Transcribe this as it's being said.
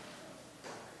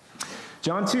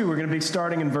John 2, we're going to be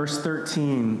starting in verse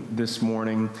 13 this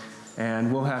morning,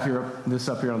 and we'll have this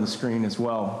up here on the screen as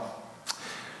well.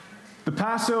 The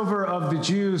Passover of the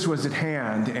Jews was at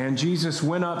hand, and Jesus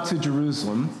went up to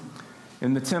Jerusalem.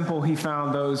 In the temple, he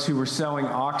found those who were selling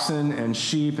oxen and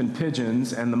sheep and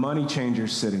pigeons, and the money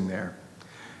changers sitting there.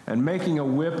 And making a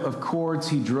whip of cords,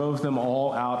 he drove them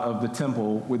all out of the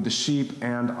temple with the sheep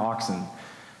and oxen.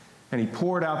 And he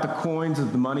poured out the coins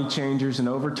of the money changers and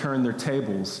overturned their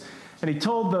tables. And he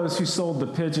told those who sold the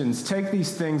pigeons, "Take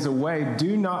these things away.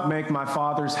 Do not make my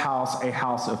Father's house a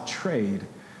house of trade."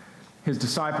 His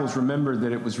disciples remembered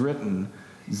that it was written,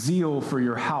 "Zeal for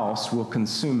your house will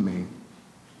consume me."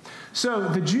 So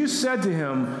the Jews said to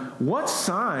him, "What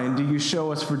sign do you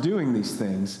show us for doing these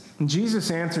things?" And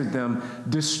Jesus answered them,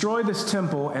 "Destroy this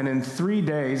temple, and in 3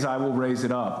 days I will raise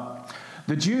it up."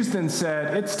 The Jews then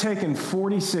said, "It's taken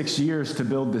 46 years to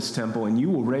build this temple, and you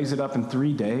will raise it up in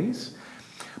 3 days?"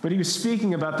 But he was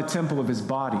speaking about the temple of his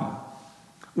body.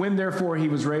 When therefore he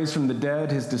was raised from the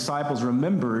dead, his disciples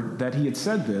remembered that he had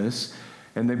said this,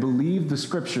 and they believed the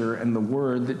scripture and the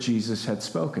word that Jesus had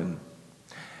spoken.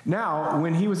 Now,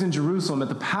 when he was in Jerusalem at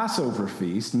the Passover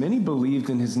feast, many believed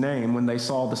in his name when they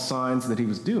saw the signs that he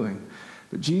was doing.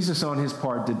 But Jesus, on his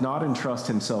part, did not entrust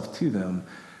himself to them,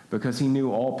 because he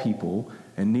knew all people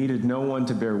and needed no one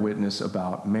to bear witness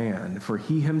about man, for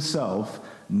he himself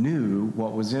knew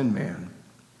what was in man.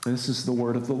 This is the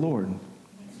word of the Lord.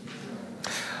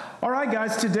 All right,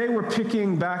 guys, today we're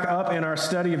picking back up in our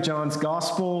study of John's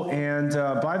Gospel. And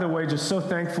by the way, just so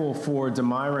thankful for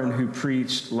Demiron, who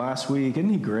preached last week. Isn't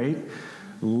he great?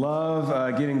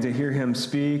 Love getting to hear him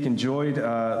speak. Enjoyed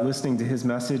listening to his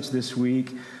message this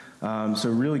week.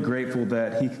 So really grateful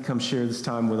that he could come share this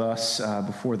time with us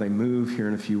before they move here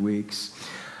in a few weeks.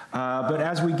 But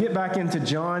as we get back into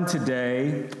John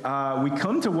today, we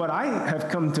come to what I have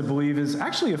come to believe is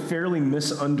actually a fairly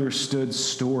misunderstood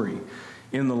story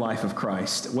in the life of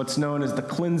Christ, what's known as the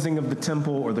cleansing of the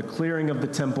temple or the clearing of the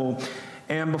temple.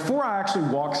 And before I actually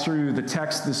walk through the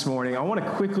text this morning, I want to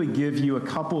quickly give you a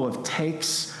couple of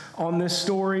takes on this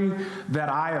story that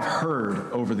I have heard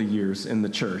over the years in the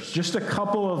church. Just a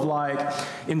couple of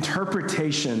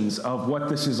interpretations of what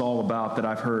this is all about that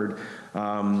I've heard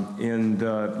in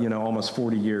the almost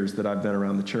 40 years that I've been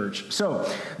around the church. So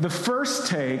the first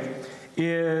take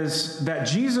is that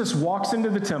Jesus walks into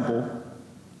the temple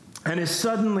and is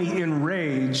suddenly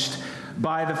enraged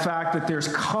by the fact that there's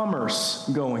commerce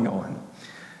going on.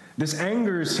 This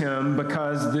angers him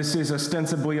because this is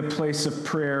ostensibly a place of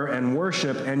prayer and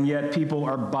worship, and yet people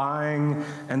are buying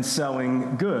and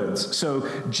selling goods. So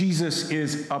Jesus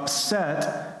is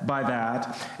upset by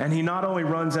that, and he not only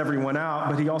runs everyone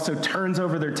out, but he also turns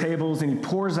over their tables and he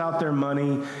pours out their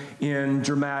money in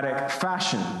dramatic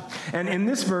fashion. And in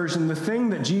this version, the thing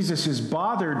that Jesus is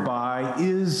bothered by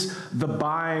is the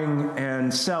buying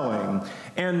and selling.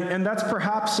 And that's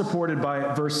perhaps supported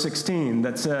by verse 16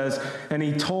 that says, "And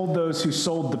he told those who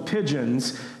sold the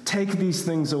pigeons, 'Take these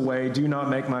things away. Do not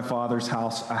make my Father's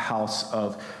house a house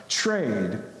of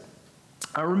trade.'"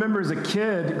 I remember as a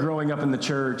kid growing up in the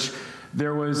church,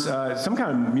 there was some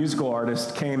kind of musical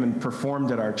artist came and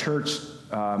performed at our church.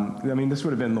 This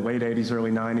would have been the late 80s,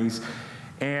 early 90s.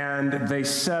 And they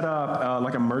set up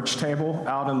like a merch table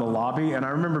out in the lobby. And I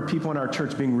remember people in our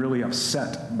church being really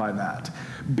upset by that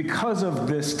because of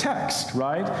this text,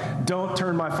 right? "Don't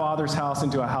turn my Father's house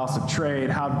into a house of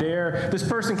trade. How dare, this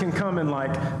person can come and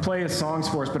play his songs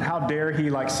for us, but how dare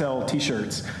he sell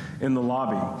t-shirts in the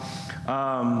lobby?"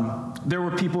 There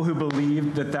were people who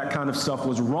believed that kind of stuff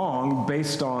was wrong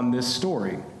based on this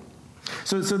story.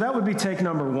 So that would be take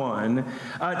number one.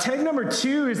 Take number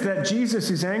two is that Jesus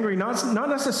is angry, not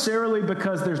necessarily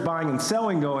because there's buying and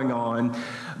selling going on,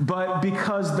 but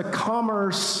because the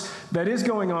commerce that is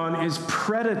going on is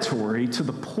predatory to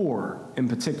the poor in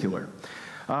particular.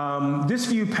 This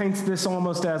view paints this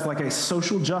almost as like a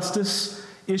social justice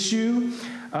issue.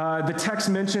 The text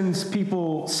mentions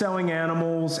people selling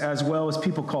animals as well as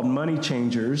people called money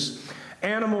changers.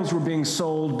 Animals were being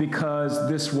sold because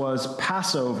this was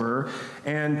Passover,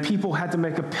 and people had to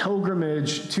make a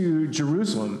pilgrimage to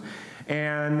Jerusalem.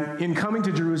 And in coming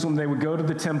to Jerusalem, they would go to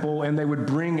the temple, and they would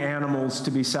bring animals to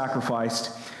be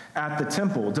sacrificed at the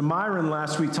temple. Demiron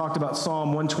last week talked about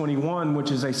Psalm 121,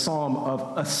 which is a psalm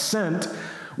of ascent,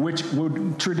 which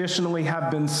would traditionally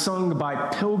have been sung by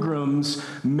pilgrims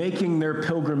making their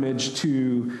pilgrimage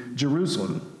to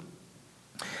Jerusalem.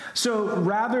 So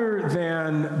rather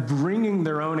than bringing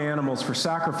their own animals for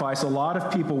sacrifice, a lot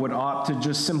of people would opt to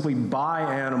just simply buy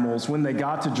animals when they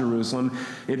got to Jerusalem.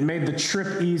 It made the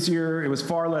trip easier. It was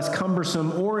far less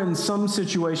cumbersome, or in some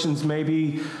situations,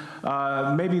 maybe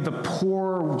the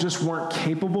poor just weren't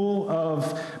capable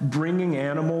of bringing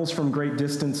animals from great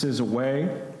distances away.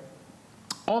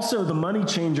 Also, the money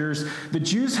changers, the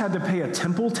Jews had to pay a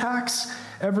temple tax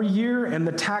every year, and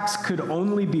the tax could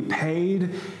only be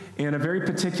paid in a very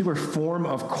particular form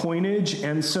of coinage.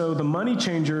 And so the money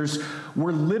changers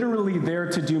were literally there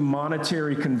to do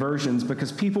monetary conversions,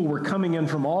 because people were coming in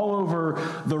from all over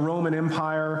the Roman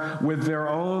Empire with their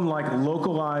own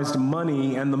localized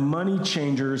money, and the money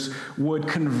changers would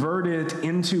convert it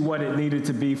into what it needed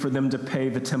to be for them to pay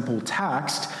the temple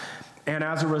tax. And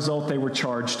as a result, they were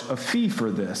charged a fee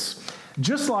for this.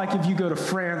 Just like if you go to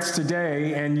France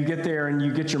today and you get there and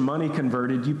you get your money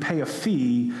converted, you pay a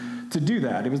fee to do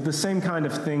that. It was the same kind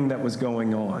of thing that was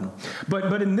going on.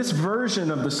 But in this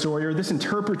version of the story, or this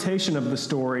interpretation of the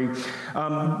story,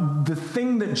 the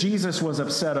thing that Jesus was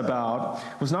upset about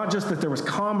was not just that there was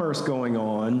commerce going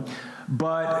on,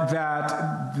 but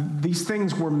that these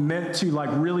things were meant to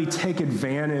really take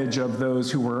advantage of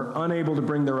those who were unable to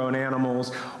bring their own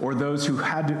animals, or those who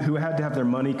had to have their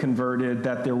money converted,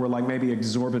 that there were maybe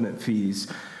exorbitant fees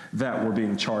that were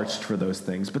being charged for those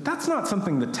things. But that's not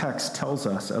something the text tells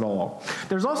us at all.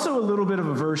 There's also a little bit of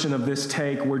a version of this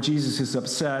take where Jesus is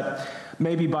upset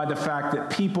maybe by the fact that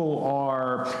people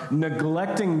are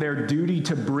neglecting their duty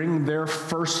to bring their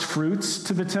first fruits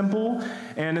to the temple,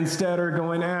 and instead are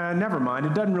going, never mind,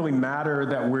 it doesn't really matter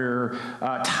that we're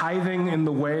tithing in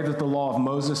the way that the law of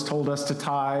Moses told us to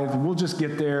tithe. We'll just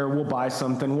get there, we'll buy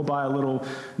something, we'll buy a little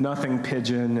nothing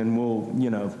pigeon, and we'll,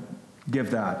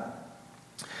 give that.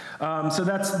 So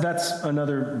that's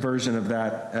another version of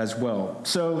that as well.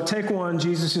 So take one,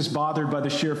 Jesus is bothered by the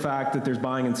sheer fact that there's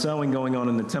buying and selling going on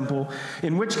in the temple,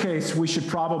 in which case we should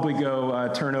probably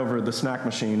go turn over the snack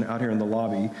machine out here in the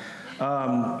lobby.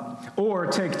 Or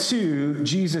take two,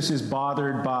 Jesus is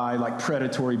bothered by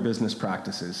predatory business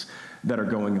practices that are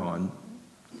going on.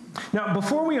 Now,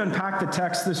 before we unpack the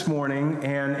text this morning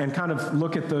and kind of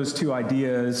look at those two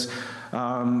ideas,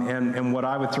 and what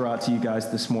I would throw out to you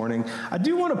guys this morning, I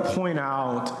do want to point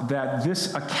out that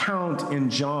this account in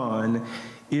John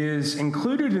is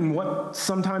included in what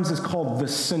sometimes is called the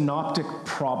synoptic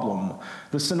problem.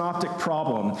 The synoptic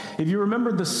problem. If you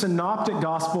remember, the synoptic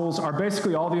gospels are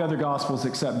basically all the other gospels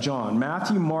except John.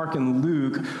 Matthew, Mark, and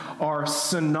Luke are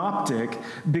synoptic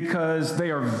because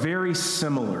they are very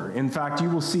similar. In fact, you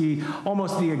will see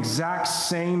almost the exact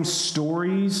same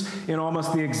stories in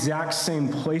almost the exact same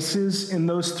places in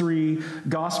those three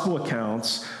gospel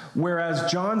accounts, whereas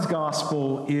John's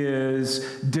gospel is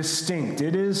distinct.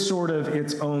 It is sort of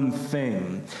its own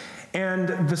thing.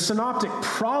 And the synoptic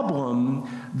problem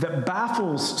that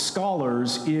baffles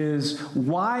scholars is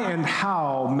why and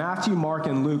how Matthew, Mark,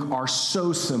 and Luke are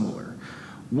so similar.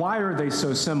 Why are they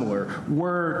so similar?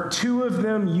 Were two of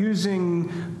them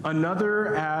using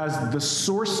another as the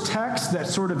source text that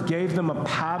sort of gave them a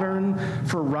pattern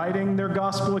for writing their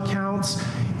gospel accounts?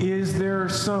 Was there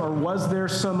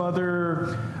some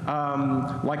other,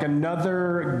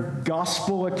 another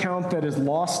gospel account that is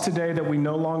lost today that we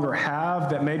no longer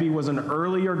have, that maybe was an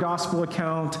earlier gospel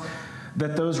account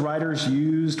that those writers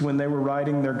used when they were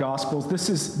writing their gospels? This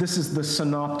is the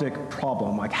synoptic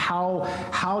problem.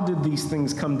 How did these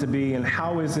things come to be, and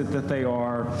how is it that they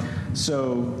are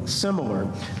so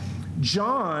similar?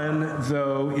 John,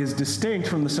 though, is distinct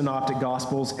from the synoptic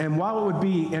gospels, and while it would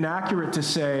be inaccurate to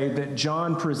say that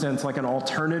John presents an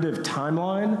alternative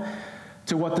timeline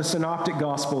to what the synoptic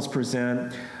gospels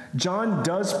present, John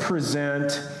does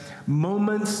present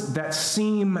moments that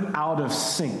seem out of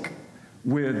sync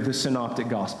with the synoptic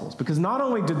gospels, because not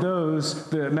only do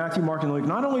the Matthew, Mark, and Luke,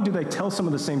 not only do they tell some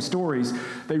of the same stories,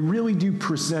 they really do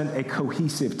present a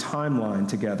cohesive timeline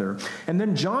together. And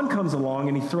then John comes along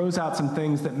and he throws out some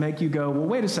things that make you go, well,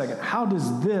 wait a second, how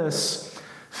does this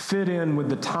fit in with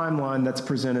the timeline that's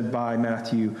presented by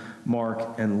Matthew, Mark,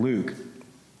 and Luke?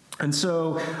 And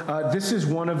so this is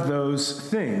one of those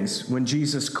things when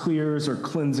Jesus clears or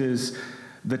cleanses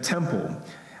the temple.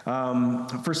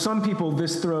 For some people,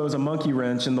 this throws a monkey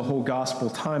wrench in the whole gospel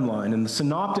timeline. In the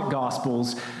synoptic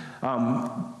gospels,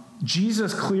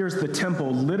 Jesus clears the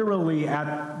temple literally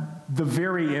at the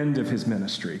very end of his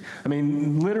ministry. I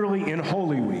mean, literally in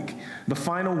Holy Week, the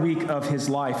final week of his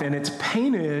life. And it's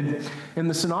painted in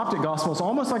the synoptic gospels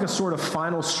almost like a sort of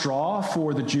final straw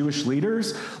for the Jewish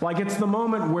leaders. It's the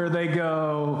moment where they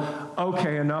go,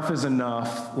 okay, enough is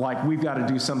enough. We've got to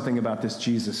do something about this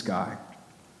Jesus guy.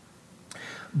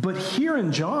 But here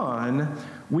in John,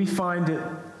 we find it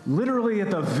literally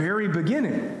at the very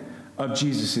beginning of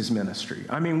Jesus' ministry.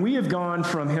 I mean, we have gone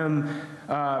from him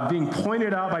being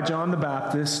pointed out by John the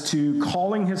Baptist to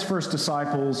calling his first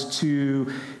disciples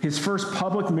to his first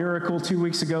public miracle 2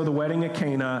 weeks ago, the wedding at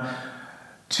Cana,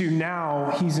 to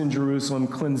now he's in Jerusalem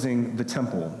cleansing the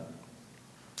temple.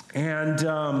 And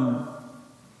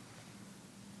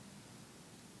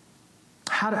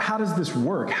how does this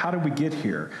work? How did we get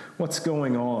here? What's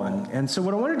going on? And so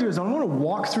what I want to do is I want to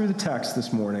walk through the text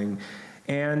this morning,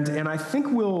 and I think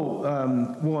we'll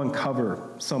uncover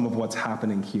some of what's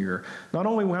happening here. Not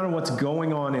only what's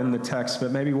going on in the text,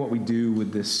 but maybe what we do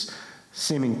with this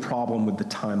seeming problem with the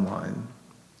timeline.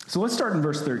 So let's start in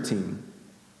verse 13.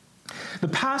 The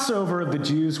Passover of the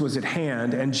Jews was at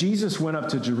hand, and Jesus went up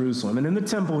to Jerusalem. And in the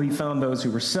temple he found those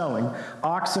who were selling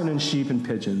oxen and sheep and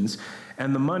pigeons,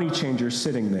 and the money changers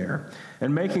sitting there.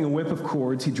 And making a whip of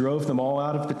cords, he drove them all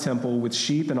out of the temple with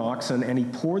sheep and oxen, and he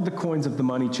poured the coins of the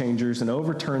money changers and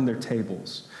overturned their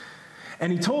tables.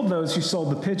 And he told those who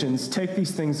sold the pigeons, "Take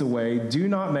these things away. Do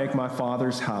not make my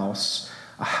Father's house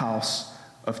a house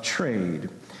of trade."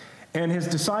 And his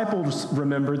disciples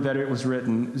remembered that it was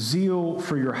written, "Zeal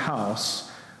for your house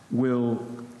will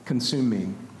consume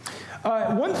me."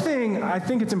 One thing I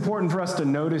think it's important for us to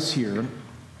notice here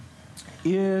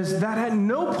is that at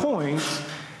no point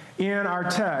in our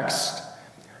text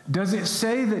does it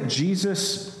say that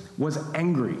Jesus was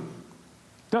angry.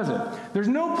 Does it? There's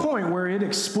no point where it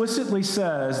explicitly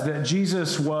says that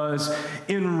Jesus was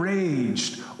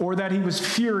enraged or that he was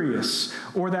furious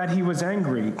or that he was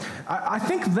angry. I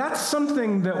think that's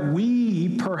something that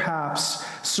we perhaps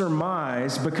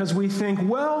surmise because we think,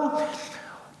 well,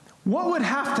 what would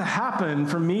have to happen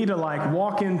for me to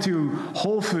walk into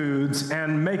Whole Foods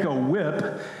and make a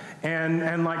whip and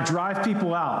drive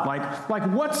people out? Like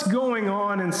what's going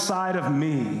on inside of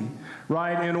me,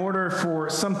 right, in order for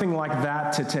something like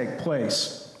that to take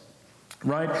place,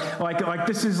 right? Like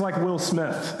this is like Will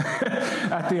Smith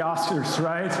at the Oscars,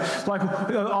 right? Like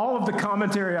all of the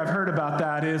commentary I've heard about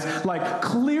that is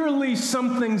clearly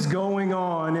something's going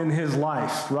on in his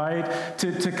life, right,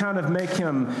 to kind of make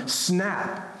him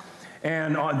snap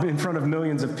and in front of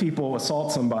millions of people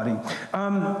assault somebody.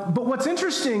 But what's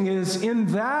interesting is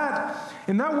in that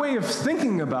way of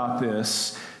thinking about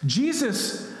this,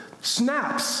 Jesus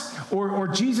snaps, or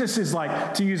Jesus is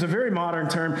to use a very modern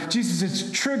term, Jesus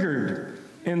is triggered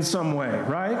in some way,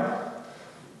 right?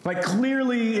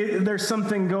 Clearly there's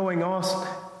something going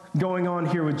on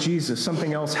here with Jesus,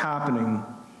 something else happening.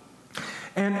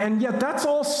 And yet that's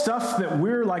all stuff that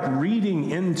we're reading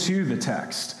into the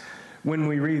text when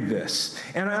we read this.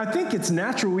 And I think it's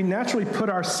natural. We naturally put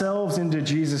ourselves into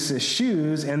Jesus'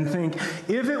 shoes and think,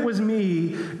 if it was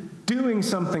me doing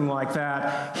something like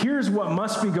that, here's what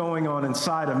must be going on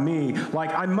inside of me.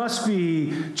 I must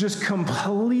be just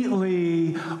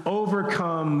completely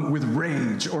overcome with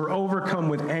rage or overcome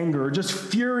with anger or just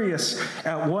furious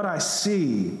at what I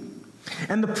see.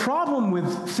 And the problem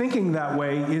with thinking that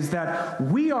way is that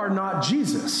we are not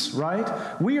Jesus, right?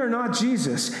 We are not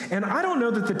Jesus. And I don't know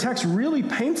that the text really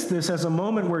paints this as a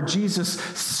moment where Jesus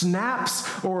snaps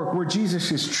or where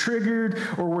Jesus is triggered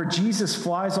or where Jesus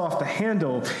flies off the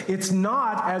handle. It's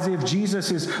not as if Jesus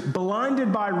is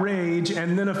blinded by rage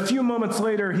and then a few moments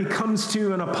later he comes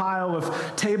to in a pile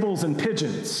of tables and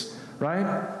pigeons,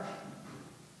 right?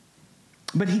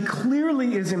 But he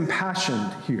clearly is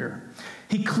impassioned here.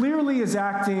 He clearly is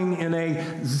acting in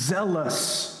a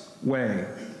zealous way.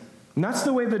 And that's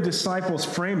the way the disciples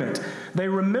frame it. They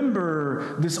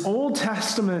remember this Old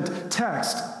Testament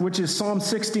text, which is Psalm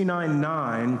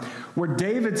 69:9, where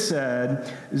David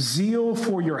said, "Zeal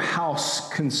for your house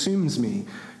consumes me."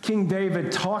 King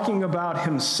David talking about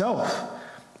himself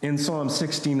in Psalm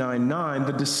 69:9.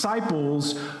 The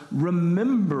disciples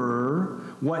remember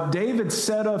what David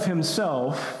said of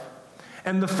himself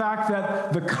and the fact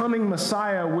that the coming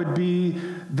Messiah would be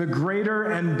the greater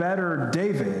and better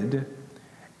David,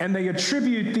 and they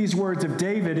attribute these words of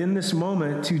David in this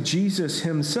moment to Jesus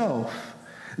himself.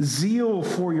 Zeal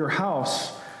for your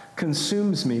house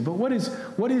consumes me. But what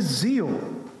is zeal?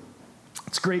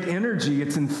 It's great energy,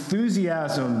 it's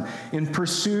enthusiasm in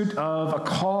pursuit of a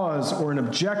cause or an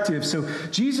objective. So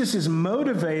Jesus is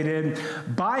motivated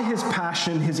by his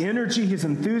passion, his energy, his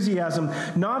enthusiasm,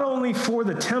 not only for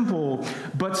the temple,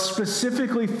 but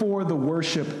specifically for the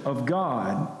worship of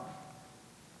God.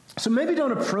 So maybe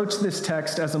don't approach this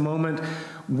text as a moment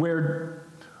where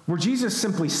Jesus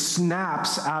simply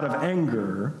snaps out of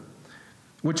anger,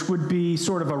 which would be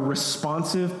sort of a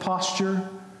responsive posture.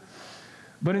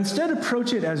 But instead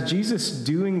approach it as Jesus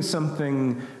doing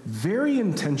something very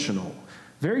intentional,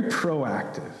 very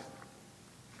proactive.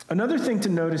 Another thing to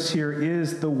notice here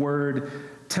is the word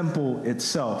temple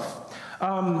itself.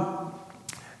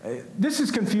 This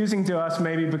is confusing to us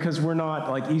maybe because we're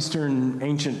not like Eastern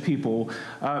ancient people,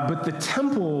 but the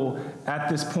temple at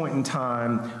this point in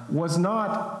time was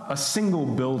not a single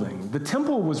building. The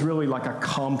temple was really like a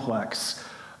complex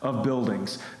of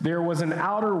buildings. There was an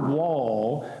outer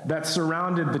wall that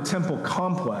surrounded the temple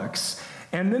complex,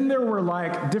 and then there were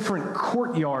like different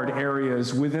courtyard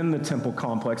areas within the temple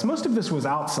complex. Most of this was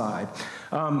outside.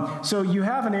 So you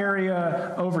have an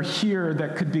area over here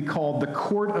that could be called the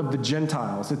Court of the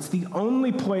Gentiles. It's the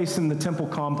only place in the temple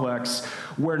complex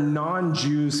where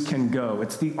non-Jews can go.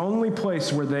 It's the only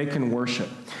place where they can worship.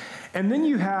 And then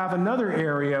you have another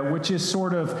area, which is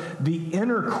sort of the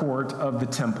inner court of the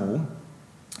temple.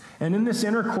 And in this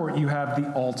inner court, you have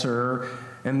the altar.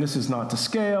 And this is not to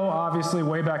scale, obviously.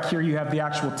 Way back here, you have the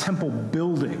actual temple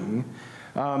building.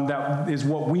 That is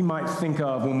what we might think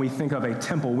of when we think of a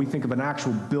temple. We think of an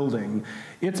actual building.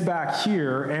 It's back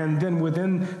here, and then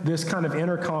within this kind of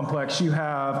inner complex, you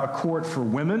have a court for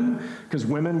women, because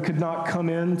women could not come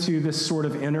into this sort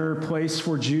of inner place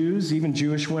for Jews, even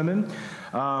Jewish women.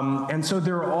 And so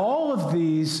there are all of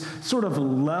these sort of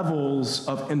levels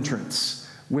of entrance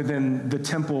within the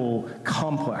temple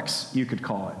complex, you could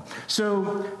call it.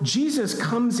 So Jesus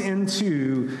comes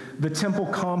into the temple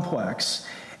complex,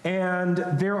 and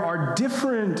there are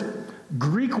different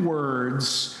Greek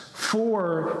words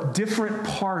for different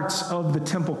parts of the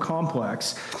temple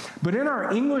complex. But in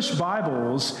our English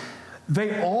Bibles,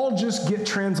 they all just get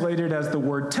translated as the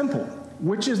word temple,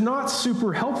 which is not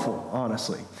super helpful,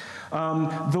 honestly.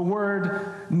 The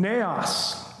word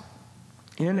naos,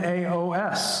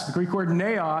 N-A-O-S. The Greek word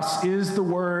naos is the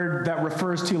word that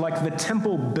refers to like the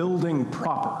temple building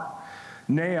proper.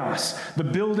 Naos. The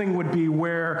building would be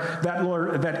where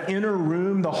that inner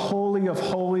room, the Holy of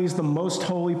Holies, the most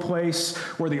holy place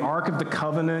where the Ark of the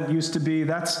Covenant used to be.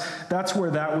 That's where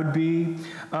that would be.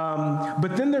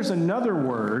 But then there's another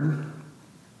word,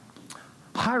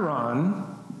 hieron.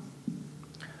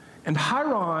 And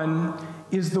hieron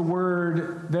is the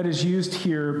word that is used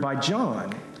here by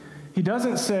John. He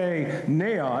doesn't say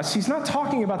naos. He's not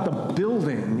talking about the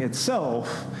building itself.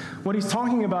 What he's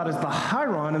talking about is the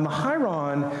hieron, and the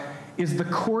hieron is the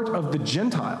court of the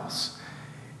Gentiles.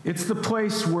 It's the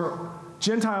place where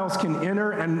Gentiles can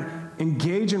enter and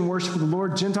engage in worship of the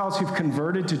Lord. Gentiles who've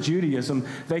converted to Judaism,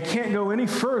 they can't go any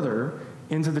further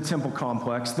into the temple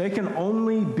complex. They can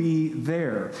only be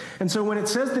there. And so when it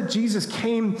says that Jesus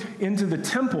came into the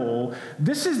temple,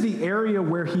 this is the area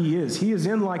where he is. He is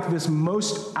in like this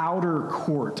most outer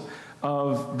court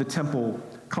of the temple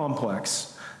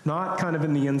complex, not kind of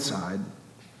in the inside.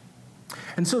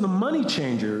 And so the money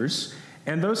changers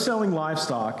and those selling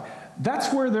livestock,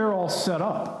 that's where they're all set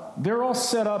up. They're all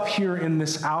set up here in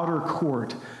this outer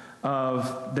court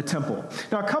of the temple.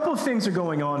 Now, a couple of things are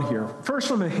going on here. First,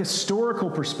 from a historical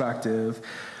perspective,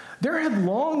 there had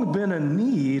long been a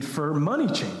need for money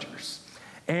changers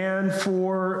and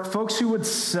for folks who would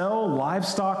sell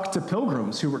livestock to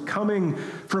pilgrims who were coming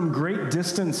from great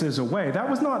distances away. That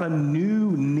was not a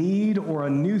new need or a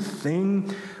new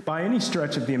thing by any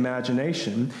stretch of the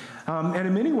imagination. And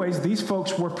in many ways, these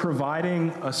folks were providing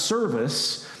a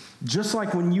service. Just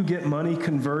like when you get money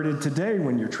converted today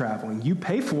when you're traveling, you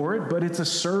pay for it, but it's a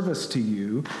service to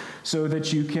you so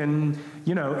that you can,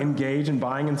 engage in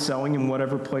buying and selling in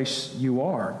whatever place you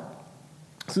are.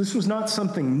 So this was not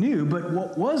something new, but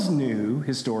what was new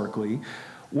historically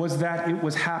was that it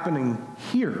was happening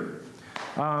here.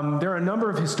 There are a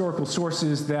number of historical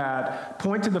sources that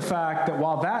point to the fact that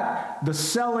while the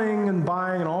selling and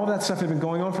buying and all of that stuff had been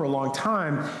going on for a long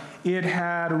time, it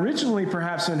had originally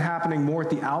perhaps been happening more at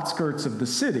the outskirts of the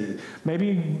city,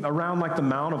 maybe around like the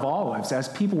Mount of Olives. As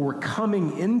people were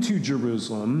coming into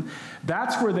Jerusalem,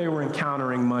 that's where they were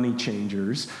encountering money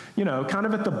changers, kind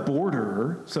of at the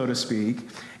border, so to speak.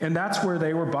 And that's where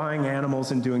they were buying animals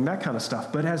and doing that kind of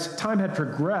stuff. But as time had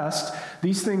progressed,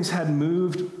 these things had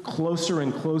moved closer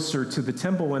and closer to the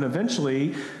temple. And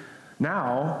eventually,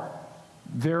 now,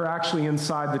 they're actually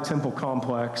inside the temple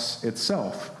complex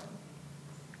itself.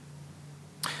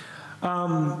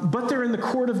 But they're in the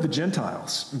court of the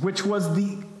Gentiles, which was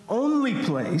the only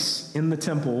place in the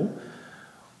temple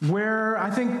where I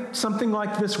think something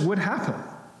like this would happen.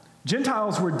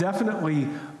 Gentiles were definitely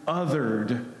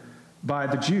othered by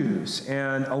the Jews,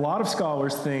 and a lot of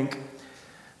scholars think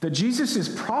that Jesus'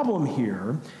 problem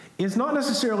here is not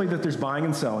necessarily that there's buying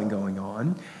and selling going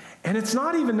on, and it's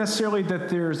not even necessarily that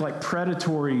there's like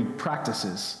predatory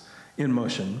practices in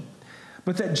motion,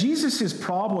 But that Jesus'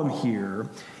 problem here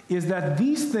is that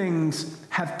these things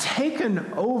have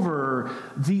taken over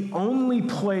the only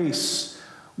place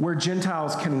where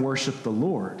Gentiles can worship the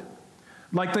Lord.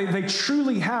 Like they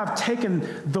truly have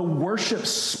taken the worship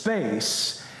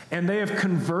space and they have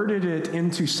converted it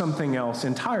into something else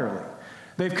entirely.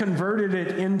 They've converted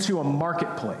it into a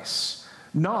marketplace,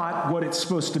 not what it's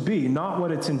supposed to be, not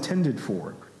what it's intended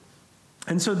for.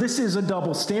 And so this is a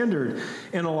double standard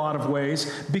in a lot of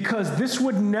ways, because this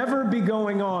would never be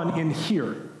going on in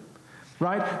here,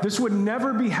 right? This would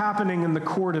never be happening in the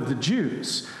court of the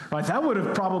Jews, right? That would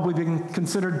have probably been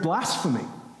considered blasphemy.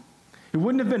 It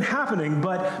wouldn't have been happening,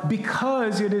 but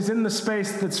because it is in the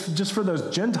space that's just for those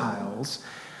Gentiles,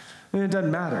 then it doesn't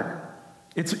matter.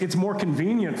 It's more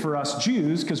convenient for us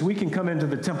Jews because we can come into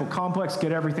the temple complex,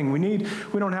 get everything we need.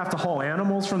 We don't have to haul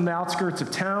animals from the outskirts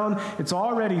of town. It's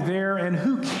already there, and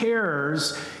who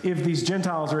cares if these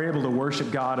Gentiles are able to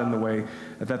worship God in the way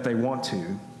that they want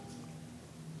to?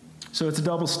 So it's a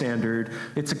double standard.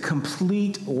 It's a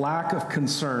complete lack of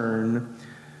concern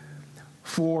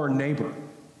for neighbor.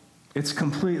 It's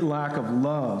complete lack of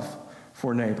love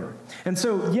for neighbor. And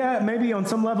so, yeah, maybe on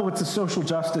some level it's a social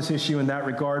justice issue in that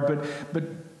regard, but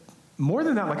more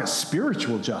than that, like a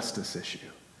spiritual justice issue.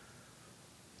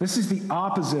 This is the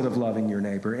opposite of loving your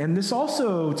neighbor. And this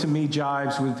also, to me,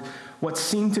 jives with what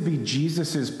seemed to be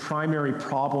Jesus' primary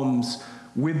problems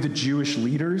with the Jewish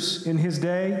leaders in his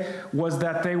day, was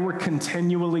that they were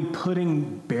continually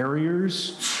putting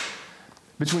barriers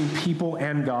between people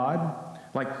and God.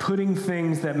 Like putting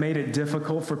things that made it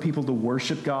difficult for people to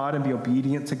worship God and be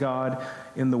obedient to God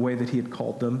in the way that he had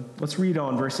called them. Let's read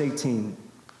on, verse 18.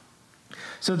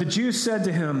 So the Jews said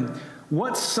to him,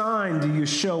 "What sign do you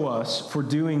show us for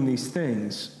doing these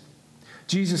things?"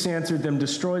 Jesus answered them,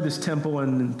 "Destroy this temple,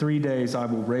 and in 3 days I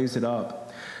will raise it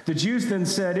up." The Jews then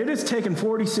said, "It has taken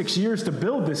 46 years to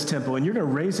build this temple, and you're going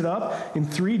to raise it up in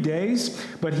 3 days?"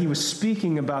 But he was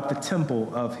speaking about the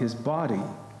temple of his body.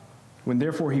 When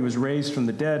therefore he was raised from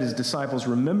the dead, his disciples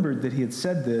remembered that he had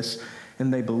said this,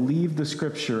 and they believed the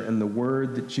scripture and the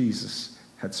word that Jesus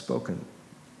had spoken.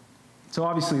 So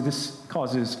obviously this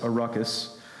causes a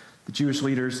ruckus. The Jewish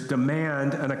leaders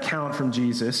demand an account from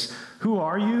Jesus. Who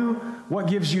are you? What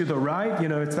gives you the right?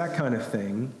 It's that kind of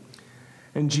thing.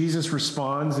 And Jesus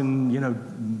responds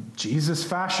in, Jesus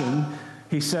fashion.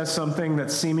 He says something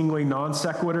that's seemingly non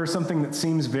sequitur, something that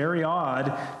seems very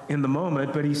odd in the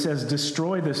moment, but he says,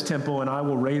 "Destroy this temple and I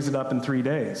will raise it up in 3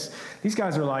 days." These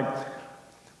guys are like,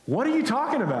 what are you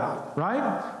talking about,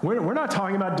 right? We're not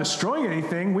talking about destroying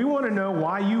anything. We want to know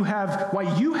why you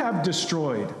have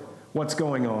destroyed what's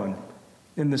going on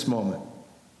in this moment.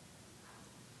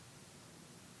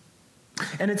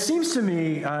 And it seems to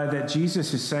me that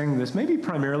Jesus is saying this maybe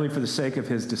primarily for the sake of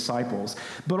his disciples,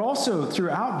 but also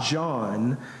throughout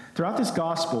this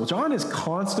gospel, John is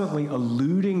constantly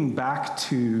alluding back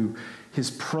to his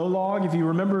prologue. If you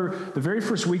remember, the very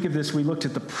first week of this, we looked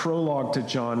at the prologue to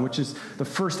John, which is the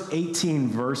first 18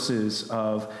 verses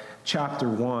of chapter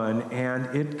 1,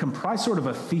 and it comprised sort of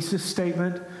a thesis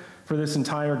statement for this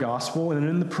entire gospel. And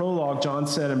in the prologue, John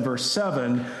said in verse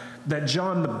 7, that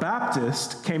John the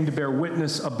Baptist came to bear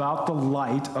witness about the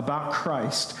light, about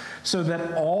Christ, so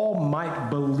that all might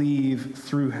believe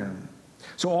through him.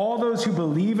 So all those who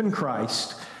believe in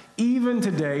Christ, even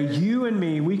today, you and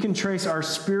me, we can trace our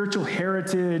spiritual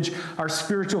heritage, our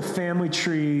spiritual family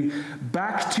tree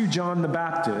back to John the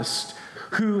Baptist,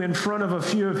 who in front of a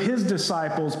few of his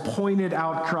disciples pointed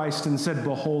out Christ and said,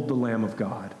 "Behold the Lamb of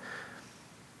God."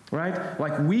 Right?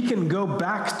 Like we can go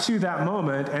back to that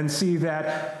moment and see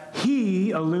that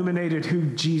he illuminated who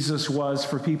Jesus was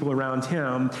for people around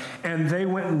him, and they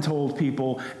went and told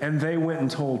people, and they went and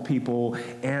told people,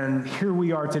 and here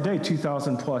we are today,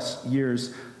 2,000 plus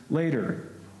years later.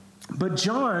 But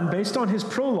John, based on his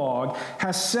prologue,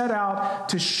 has set out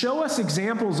to show us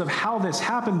examples of how this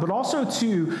happened, but also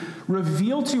to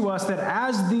reveal to us that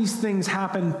as these things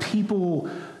happened, people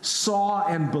saw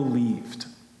and believed.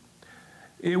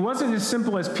 It wasn't as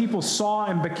simple as people saw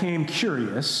and became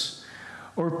curious,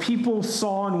 or people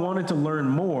saw and wanted to learn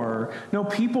more. No,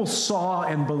 people saw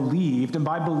and believed, and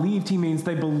by believed he means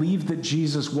they believed that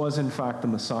Jesus was in fact the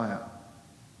Messiah.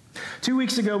 2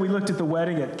 weeks ago, we looked at the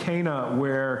wedding at Cana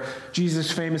where Jesus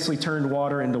famously turned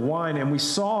water into wine, and we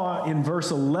saw in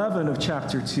verse 11 of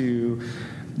chapter 2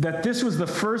 that this was the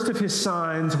first of his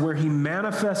signs where he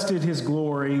manifested his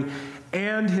glory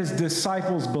and his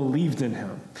disciples believed in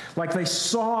him. Like they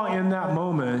saw in that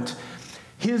moment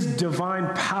his divine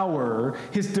power,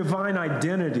 his divine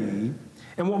identity.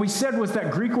 And what we said was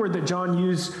that Greek word that John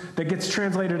used that gets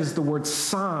translated as the word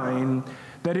sign,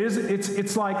 That is,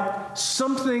 it's like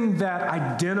something that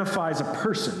identifies a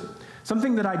person,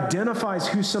 something that identifies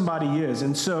who somebody is.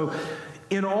 And so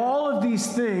in all of these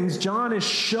things, John is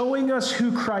showing us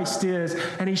who Christ is,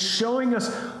 and he's showing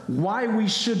us why we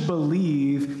should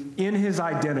believe in his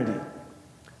identity.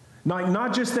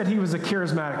 Not just that he was a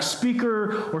charismatic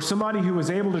speaker, or somebody who was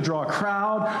able to draw a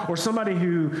crowd, or somebody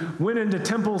who went into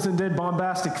temples and did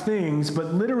bombastic things,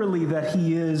 but literally that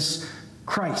he is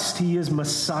Christ. He is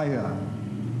Messiah.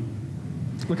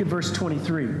 Look at verse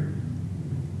 23.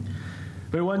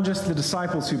 But it wasn't just the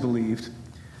disciples who believed.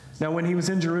 Now, when he was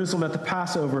in Jerusalem at the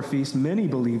Passover feast, many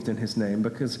believed in his name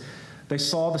because they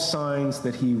saw the signs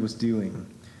that he was doing.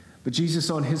 But Jesus,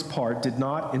 on his part, did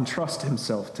not entrust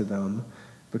himself to them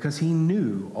because he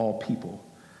knew all people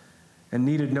and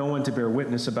needed no one to bear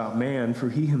witness about man, for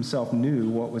he himself knew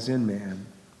what was in man.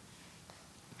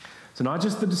 So not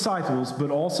just the disciples, but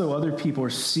also other people are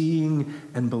seeing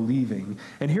and believing.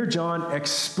 And here John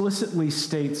explicitly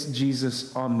states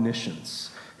Jesus'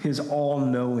 omniscience, his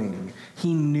all-knowing.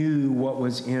 He knew what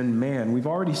was in man. We've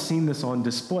already seen this on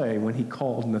display when he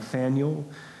called Nathanael,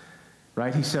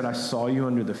 right? He said, I saw you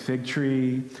under the fig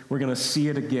tree. We're going to see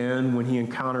it again when he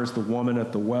encounters the woman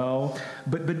at the well.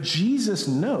 But Jesus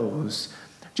knows.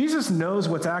 Jesus knows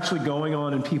what's actually going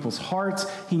on in people's hearts.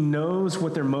 He knows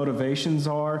what their motivations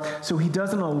are. So he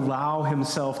doesn't allow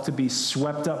himself to be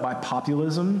swept up by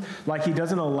populism. Like he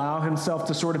doesn't allow himself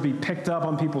to sort of be picked up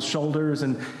on people's shoulders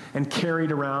and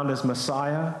carried around as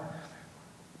Messiah.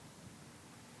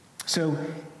 So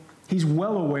he's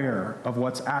well aware of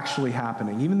what's actually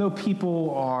happening. Even though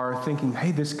people are thinking,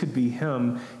 hey, this could be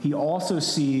him, he also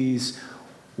sees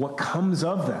what comes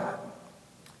of that.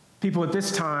 People at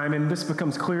this time, and this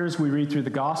becomes clear as we read through the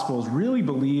Gospels, really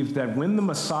believed that when the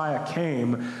Messiah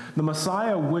came, the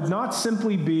Messiah would not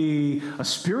simply be a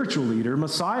spiritual leader,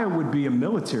 Messiah would be a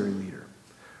military leader.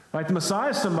 Right? The Messiah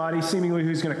is somebody seemingly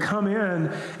who's going to come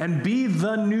in and be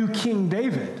the new King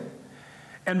David.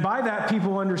 And by that,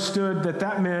 people understood that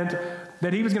that meant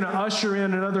that he was going to usher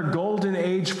in another golden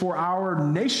age for our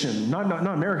nation, not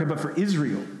America, but for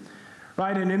Israel.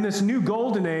 Right? And in this new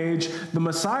golden age, the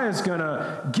Messiah is going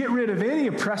to get rid of any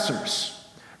oppressors.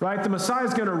 Right? The Messiah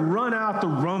is going to run out the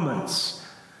Romans.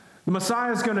 The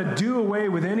Messiah is going to do away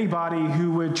with anybody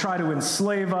who would try to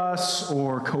enslave us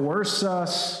or coerce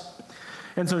us.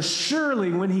 And so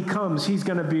surely when he comes, he's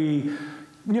going to be,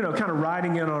 kind of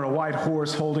riding in on a white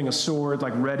horse, holding a sword,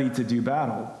 like ready to do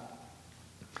battle.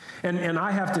 And I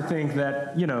have to think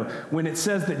that, when it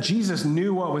says that Jesus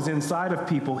knew what was inside of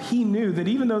people, he knew that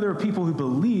even though there were people who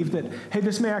believed that, hey,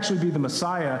 this may actually be the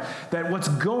Messiah, that what's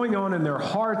going on in their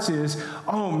hearts is,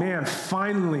 oh man,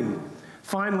 finally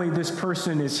this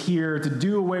person is here to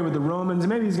do away with the Romans.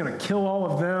 Maybe he's going to kill all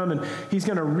of them, and he's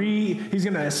going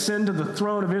to ascend to the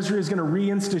throne of Israel. He's going to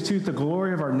reinstitute the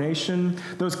glory of our nation.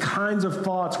 Those kinds of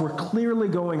thoughts were clearly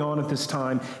going on at this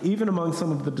time, even among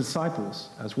some of the disciples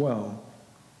as well.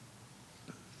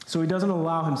 So he doesn't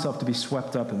allow himself to be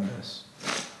swept up in this.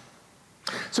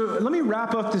 So let me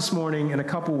wrap up this morning in a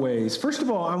couple ways. First of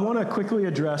all, I want to quickly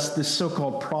address this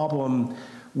so-called problem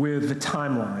with the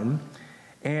timeline.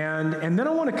 And then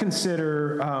I want to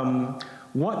consider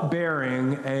what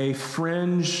bearing a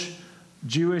fringe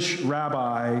Jewish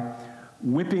rabbi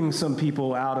whipping some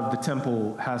people out of the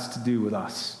temple has to do with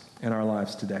us in our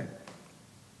lives today.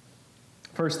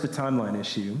 First, the timeline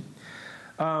issue.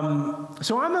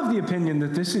 So I'm of the opinion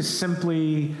that this is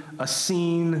simply a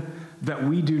scene that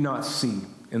we do not see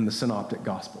in the Synoptic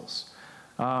Gospels.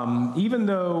 Even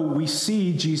though we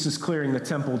see Jesus clearing the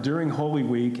temple during Holy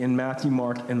Week in Matthew,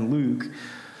 Mark, and Luke,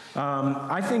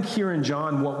 I think here in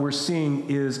John what we're seeing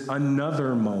is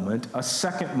another moment, a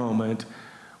second moment,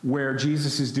 where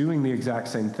Jesus is doing the exact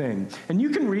same thing. And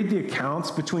you can read the accounts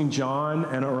between John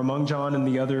or among John and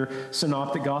the other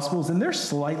Synoptic Gospels, and they're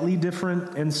slightly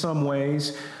different in some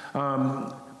ways.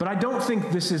 But I don't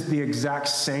think this is the exact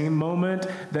same moment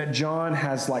that John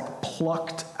has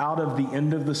plucked out of the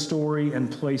end of the story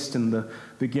and placed in the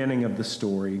beginning of the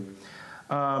story.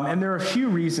 And there are a few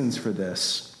reasons for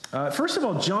this. First of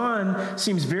all, John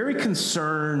seems very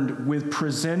concerned with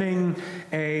presenting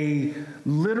a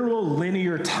literal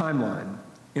linear timeline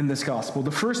in this gospel.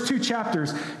 The first two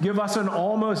chapters give us an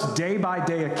almost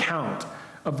day-by-day account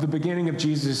of the beginning of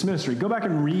Jesus' ministry. Go back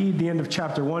and read the end of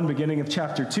chapter 1, beginning of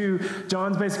chapter 2.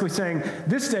 John's basically saying,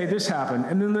 this day this happened,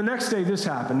 and then the next day this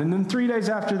happened, and then 3 days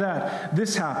after that,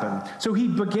 this happened. So he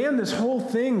began this whole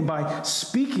thing by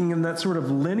speaking in that sort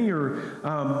of linear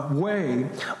way.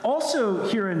 Also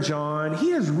here in John,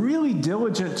 he is really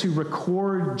diligent to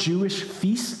record Jewish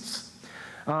feasts.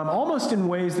 almost in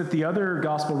ways that the other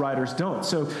gospel writers don't.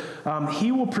 So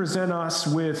he will present us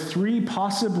with 3,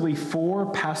 possibly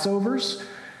 4 Passovers.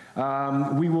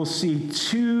 We will see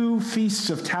 2 Feasts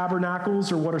of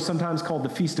Tabernacles, or what are sometimes called the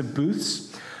Feast of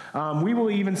Booths. We will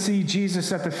even see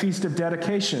Jesus at the Feast of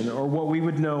Dedication, or what we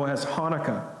would know as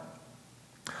Hanukkah,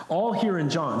 all here in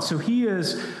John. So he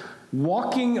is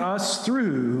walking us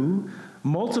through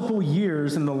multiple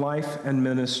years in the life and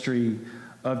ministry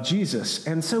of Jesus.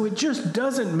 And so it just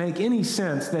doesn't make any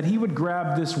sense that he would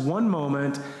grab this one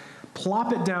moment,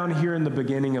 plop it down here in the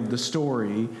beginning of the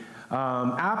story,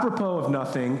 apropos of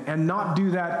nothing, and not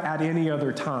do that at any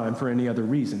other time for any other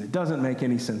reason. It doesn't make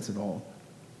any sense at all.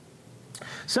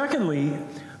 Secondly,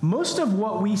 most of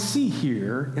what we see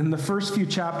here in the first few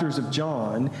chapters of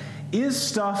John is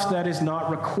stuff that is not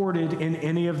recorded in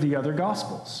any of the other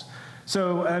Gospels.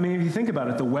 So, I mean, if you think about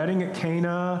it, the wedding at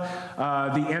Cana,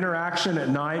 the interaction at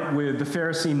night with the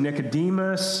Pharisee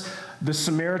Nicodemus, the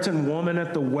Samaritan woman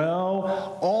at the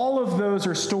well, all of those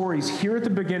are stories here at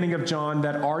the beginning of John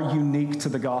that are unique to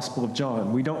the Gospel of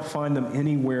John. We don't find them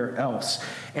anywhere else.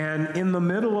 And in the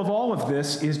middle of all of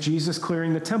this is Jesus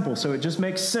clearing the temple. So it just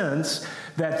makes sense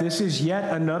that this is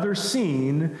yet another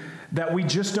scene that we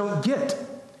just don't get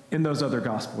in those other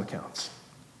Gospel accounts.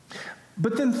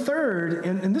 But then third,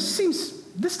 and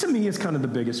this to me is kind of the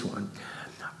biggest one,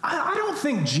 I don't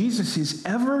think Jesus is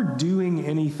ever doing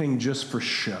anything just for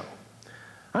show.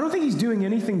 I don't think he's doing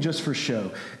anything just for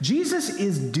show. Jesus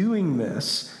is doing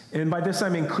this, and by this I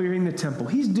mean clearing the temple.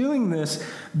 He's doing this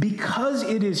because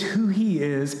it is who he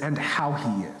is and how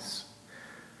he is.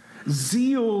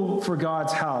 Zeal for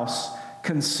God's house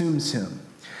consumes him.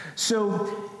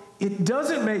 So it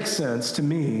doesn't make sense to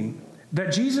me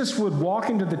that Jesus would walk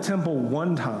into the temple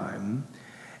one time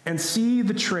and see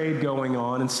the trade going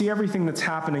on and see everything that's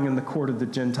happening in the court of the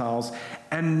Gentiles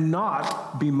and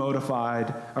not be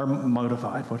motivated,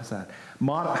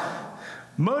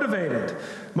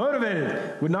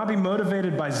 would not be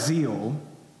motivated by zeal,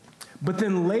 but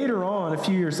then later on, a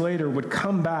few years later, would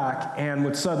come back and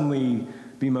would suddenly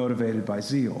be motivated by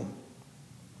zeal.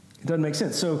 It doesn't make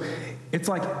sense. So it's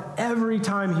like every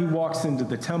time he walks into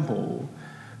the temple,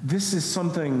 this is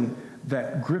something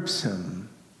that grips him.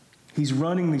 He's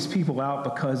running these people out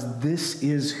because this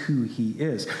is who he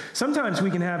is. Sometimes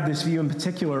we can have this view in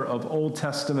particular of Old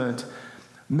Testament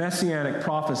messianic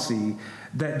prophecy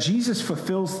that Jesus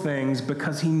fulfills things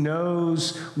because he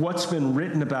knows what's been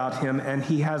written about him and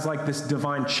he has like this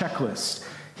divine checklist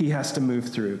he has to move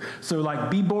through. So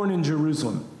like be born in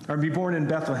Jerusalem or be born in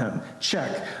Bethlehem,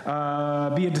 check.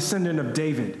 Be a descendant of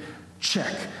David,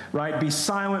 check, right? Be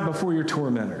silent before your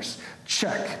tormentors,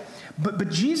 check. But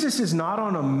Jesus is not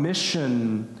on a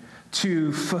mission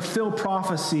to fulfill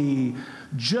prophecy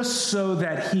just so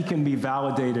that he can be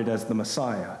validated as the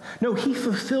Messiah. No, he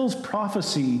fulfills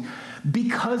prophecy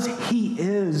because he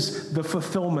is the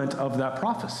fulfillment of that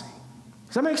prophecy.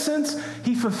 Does that make sense?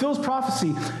 He fulfills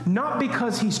prophecy not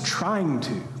because he's trying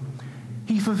to.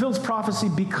 He fulfills prophecy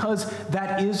because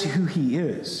that is who he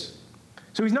is.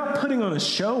 So he's not putting on a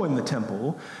show in the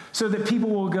temple so that people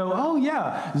will go, oh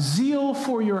yeah, zeal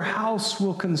for your house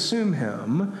will consume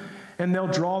him, and they'll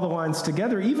draw the lines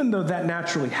together, even though that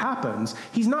naturally happens.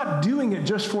 He's not doing it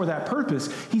just for that purpose.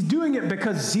 He's doing it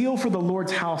because zeal for the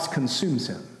Lord's house consumes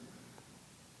him.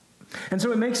 And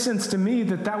so it makes sense to me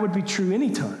that that would be true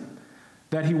anytime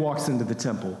that he walks into the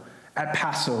temple at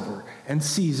Passover and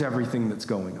sees everything that's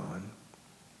going on.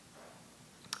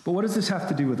 But what does this have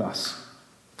to do with us?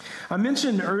 I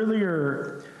mentioned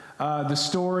earlier the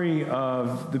story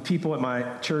of the people at my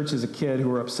church as a kid who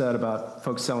were upset about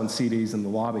folks selling CDs in the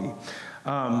lobby.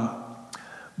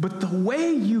 But the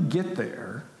way you get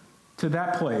there to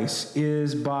that place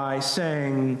is by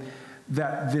saying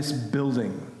that this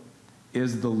building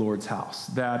is the Lord's house,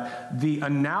 that the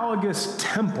analogous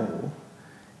temple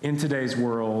in today's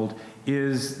world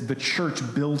is the church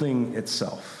building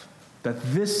itself, that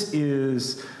this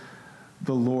is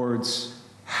the Lord's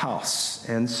house.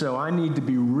 And so I need to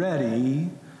be ready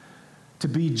to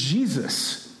be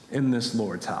Jesus in this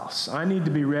Lord's house. I need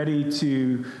to be ready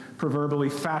to proverbially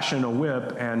fashion a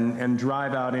whip and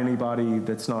drive out anybody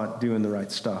that's not doing the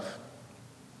right stuff.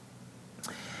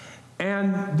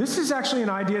 And this is actually an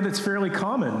idea that's fairly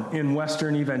common in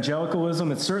Western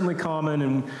evangelicalism. It's certainly common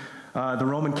in the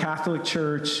Roman Catholic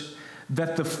Church,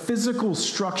 that the physical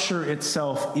structure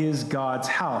itself is God's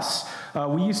house.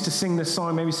 We used to sing this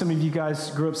song, maybe some of you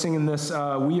guys grew up singing this,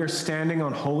 we are standing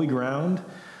on holy ground.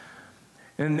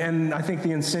 And I think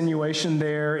the insinuation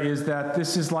there is that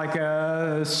this is like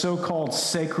a so-called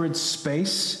sacred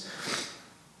space.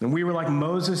 And we were like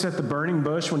Moses at the burning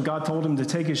bush when God told him to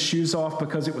take his shoes off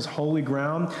because it was holy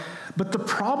ground. But the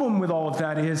problem with all of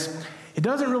that is it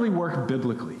doesn't really work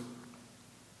biblically.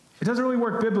 It doesn't really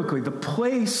work biblically. The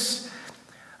place,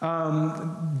 the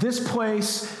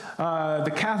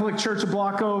Catholic Church a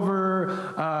block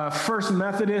over, First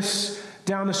Methodist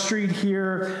down the street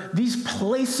here, these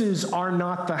places are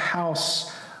not the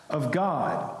house of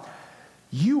God.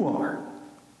 You are.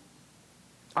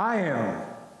 I am.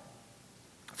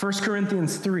 1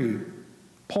 Corinthians 3,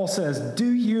 Paul says, "Do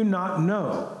you not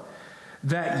know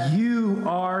that you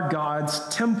are God's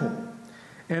temple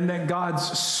and that God's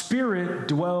Spirit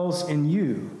dwells in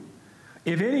you?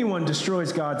 If anyone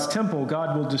destroys God's temple,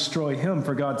 God will destroy him,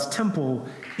 for God's temple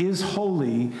is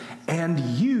holy, and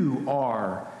you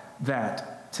are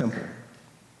that temple."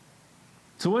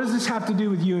 So what does this have to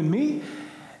do with you and me?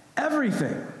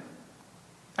 Everything.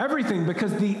 Everything,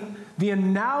 because the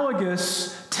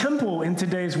analogous temple in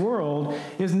today's world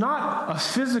is not a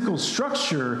physical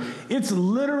structure. It's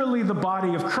literally the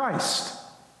body of Christ.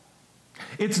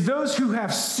 It's those who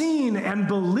have seen and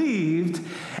believed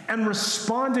and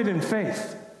responded in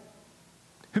faith,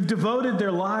 who've devoted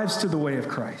their lives to the way of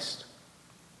Christ.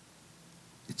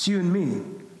 It's you and me.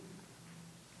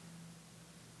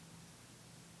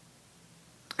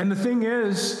 And the thing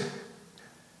is,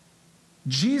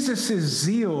 Jesus'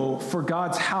 zeal for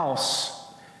God's house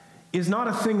is not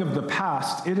a thing of the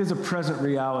past. It is a present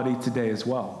reality today as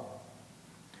well.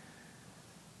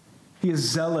 He is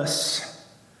zealous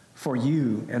for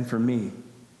you and for me.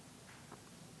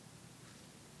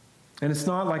 And it's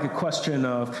not like a question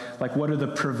of, like, what are the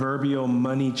proverbial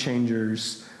money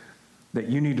changers that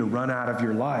you need to run out of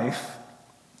your life?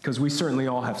 Because we certainly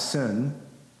all have sin.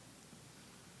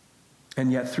 And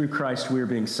yet through Christ we are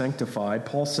being sanctified.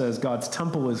 Paul says God's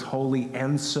temple is holy,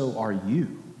 and so are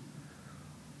you.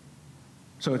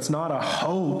 So it's not a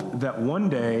hope that one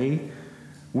day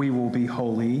we will be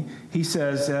holy. He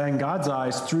says that in God's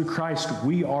eyes, through Christ,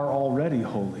 we are already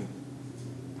holy.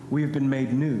 We have been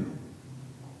made new.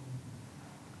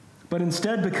 But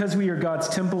instead, because we are God's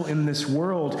temple in this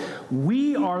world,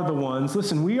 we are the ones,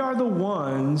 listen, we are the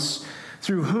ones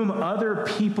through whom other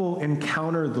people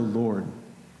encounter the Lord.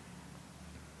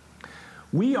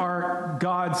 We are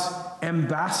God's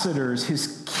ambassadors,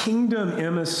 his kingdom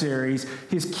emissaries,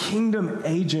 his kingdom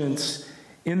agents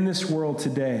in this world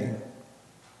today.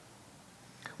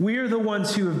 We are the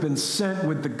ones who have been sent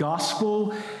with the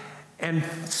gospel and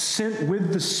sent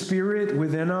with the Spirit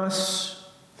within us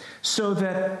so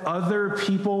that other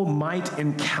people might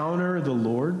encounter the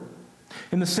Lord.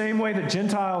 In the same way that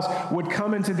Gentiles would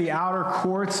come into the outer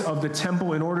courts of the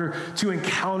temple in order to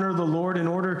encounter the Lord, in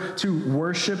order to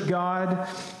worship God.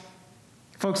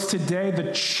 Folks, today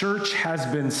the church has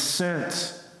been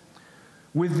sent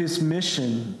with this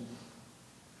mission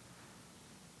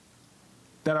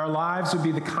that our lives would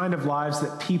be the kind of lives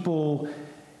that people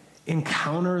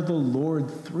encounter the Lord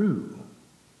through.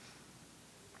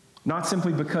 Not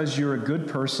simply because you're a good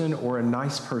person or a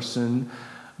nice person,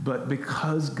 but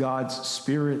because God's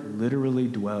Spirit literally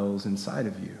dwells inside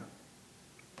of you.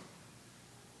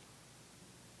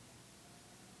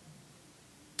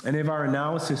 And if our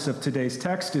analysis of today's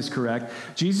text is correct,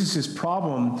 Jesus'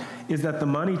 problem is that the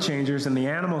money changers and the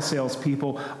animal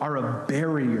salespeople are a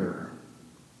barrier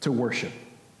to worship.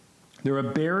 They're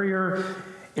a barrier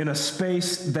in a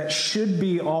space that should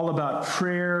be all about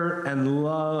prayer and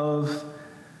love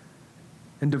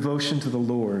and devotion to the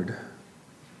Lord.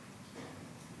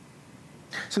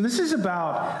 So this is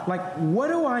about, like, what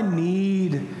do I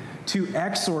need to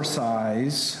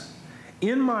exorcise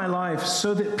in my life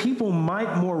so that people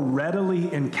might more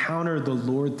readily encounter the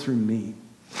Lord through me?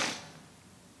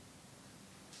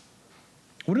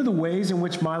 What are the ways in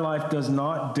which my life does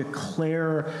not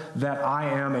declare that I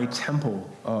am a temple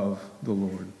of the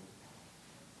Lord?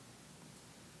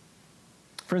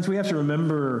 Friends, we have to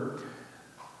remember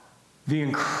the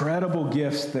incredible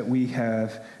gifts that we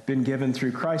have been given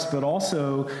through Christ, but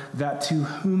also that to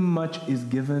whom much is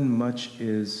given, much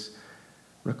is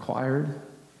required.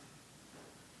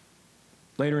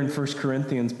 Later in 1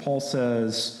 Corinthians, Paul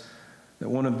says that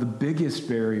one of the biggest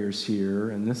barriers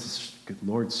here, and this is, good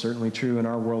Lord, certainly true in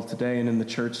our world today and in the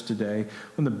church today,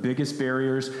 one of the biggest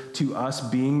barriers to us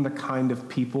being the kind of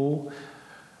people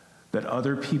that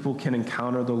other people can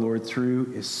encounter the Lord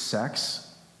through is sex.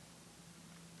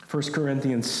 1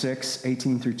 Corinthians 6,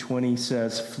 18 through 20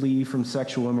 says, "Flee from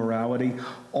sexual immorality.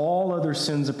 All other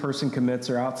sins a person commits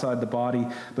are outside the body,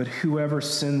 but whoever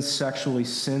sins sexually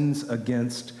sins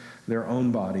against their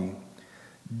own body.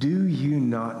 Do you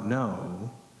not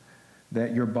know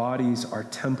that your bodies are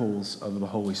temples of the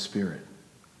Holy Spirit,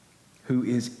 who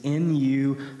is in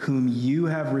you, whom you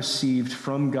have received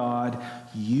from God.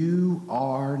 You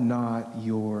are not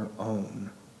your own.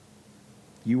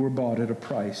 You were bought at a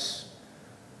price.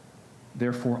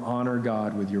 Therefore, honor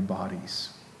God with your bodies.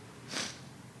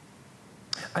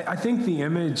 I think the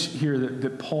image here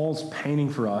that Paul's painting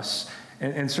for us,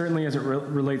 and certainly as it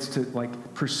relates to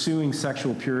like pursuing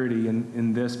sexual purity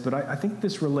in this, but I think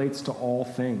this relates to all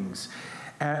things.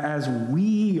 As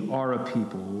we are a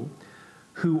people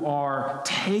who are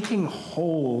taking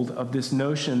hold of this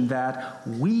notion that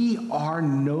we are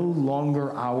no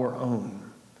longer our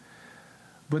own,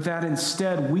 but that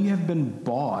instead we have been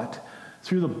bought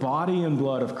through the body and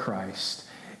blood of Christ,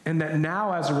 and that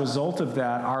now as a result of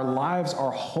that, our lives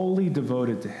are wholly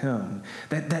devoted to him.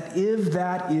 That if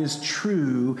that is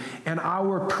true, and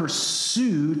our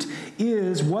pursuit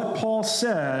is what Paul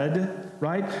said,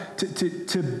 right?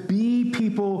 To be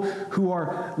people who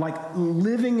are like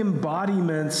living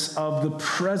embodiments of the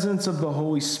presence of the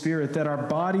Holy Spirit, that our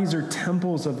bodies are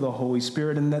temples of the Holy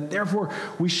Spirit, and that therefore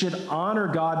we should honor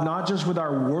God not just with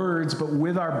our words, but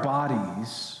with our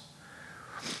bodies.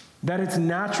 That it's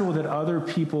natural that other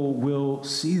people will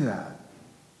see that.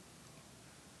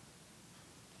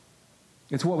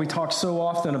 It's what we talk so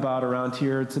often about around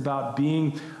here. It's about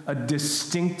being a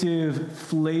distinctive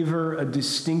flavor, a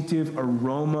distinctive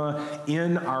aroma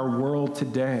in our world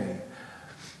today.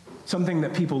 Something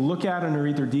that people look at and are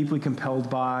either deeply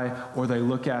compelled by, or they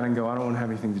look at and go, I don't want to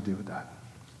have anything to do with that.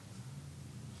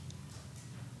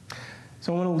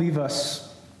 So I want to leave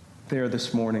us there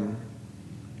this morning,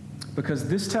 because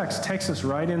this text takes us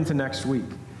right into next week,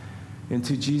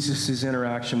 into Jesus'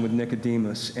 interaction with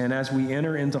Nicodemus. And as we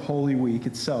enter into Holy Week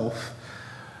itself,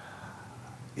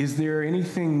 is there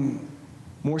anything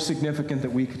more significant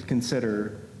that we could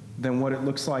consider than what it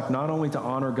looks like not only to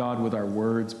honor God with our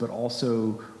words, but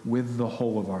also with the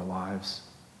whole of our lives?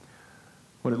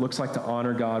 What it looks like to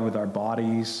honor God with our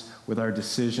bodies, with our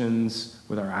decisions,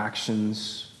 with our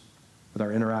actions, with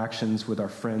our interactions with our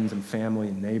friends and family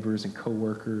and neighbors and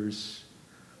coworkers,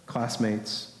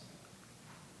 classmates.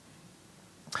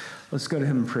 Let's go to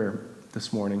him in prayer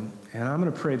this morning. And I'm going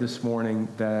to pray this morning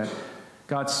that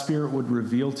God's Spirit would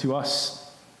reveal to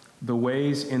us the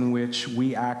ways in which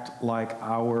we act like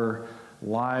our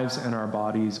lives and our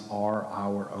bodies are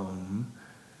our own,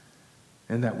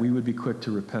 and that we would be quick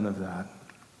to repent of that.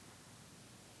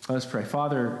 Let's pray.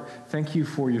 Father, thank you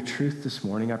for your truth this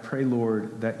morning. I pray,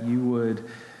 Lord, that you would,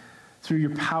 through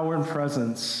your power and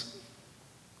presence,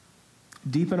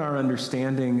 deepen our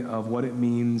understanding of what it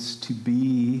means to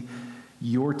be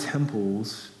your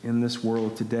temples in this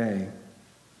world today.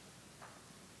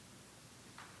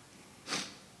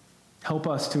 Help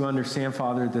us to understand,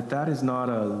 Father, that that is not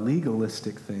a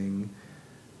legalistic thing,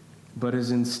 but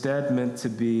is instead meant to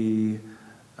be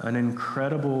an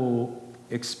incredible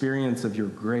experience of your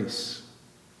grace.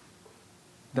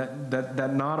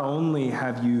 That not only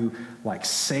have you like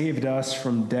saved us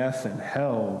from death and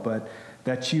hell, but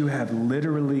that you have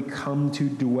literally come to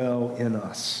dwell in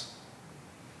us.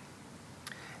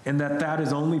 And that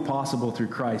is only possible through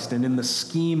Christ. And in the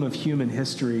scheme of human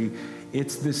history,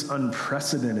 it's this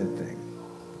unprecedented thing.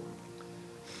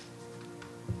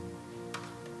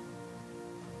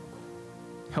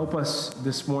 Help us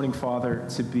this morning, Father,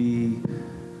 to be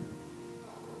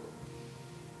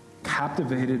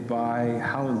captivated by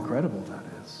how incredible that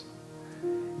is,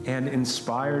 and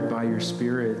inspired by your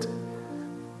Spirit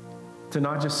to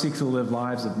not just seek to live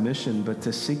lives of mission, but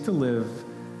to seek to live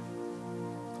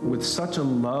with such a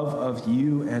love of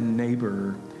you and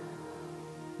neighbor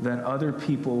that other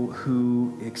people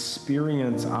who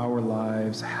experience our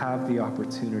lives have the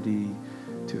opportunity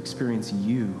to experience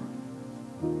you.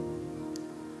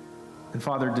 And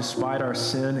Father, despite our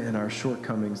sin and our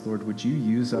shortcomings, Lord, would you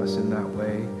use us in that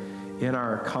way, in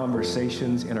our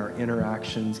conversations, in our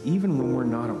interactions, even when we're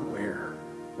not aware,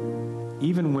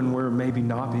 even when we're maybe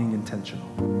not being intentional.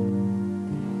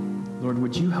 Lord,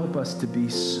 would you help us to be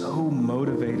so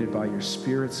motivated by your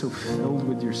Spirit, so filled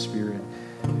with your Spirit,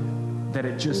 that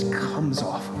it just comes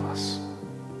off of us.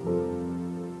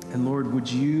 And Lord, would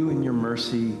you in your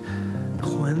mercy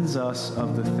cleanse us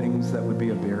of the things that would be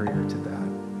a barrier to that.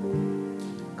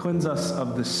 Cleanse us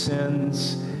of the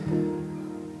sins,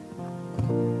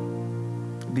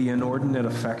 the inordinate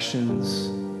affections,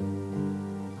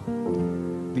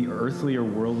 the earthly or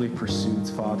worldly pursuits,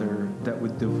 Father, that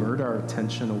would divert our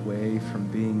attention away from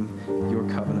being your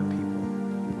covenant people.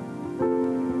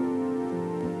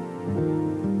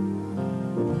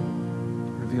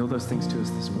 Reveal those things to us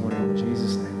this morning in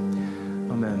Jesus' name.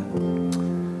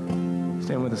 Amen.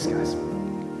 Stand with us, guys.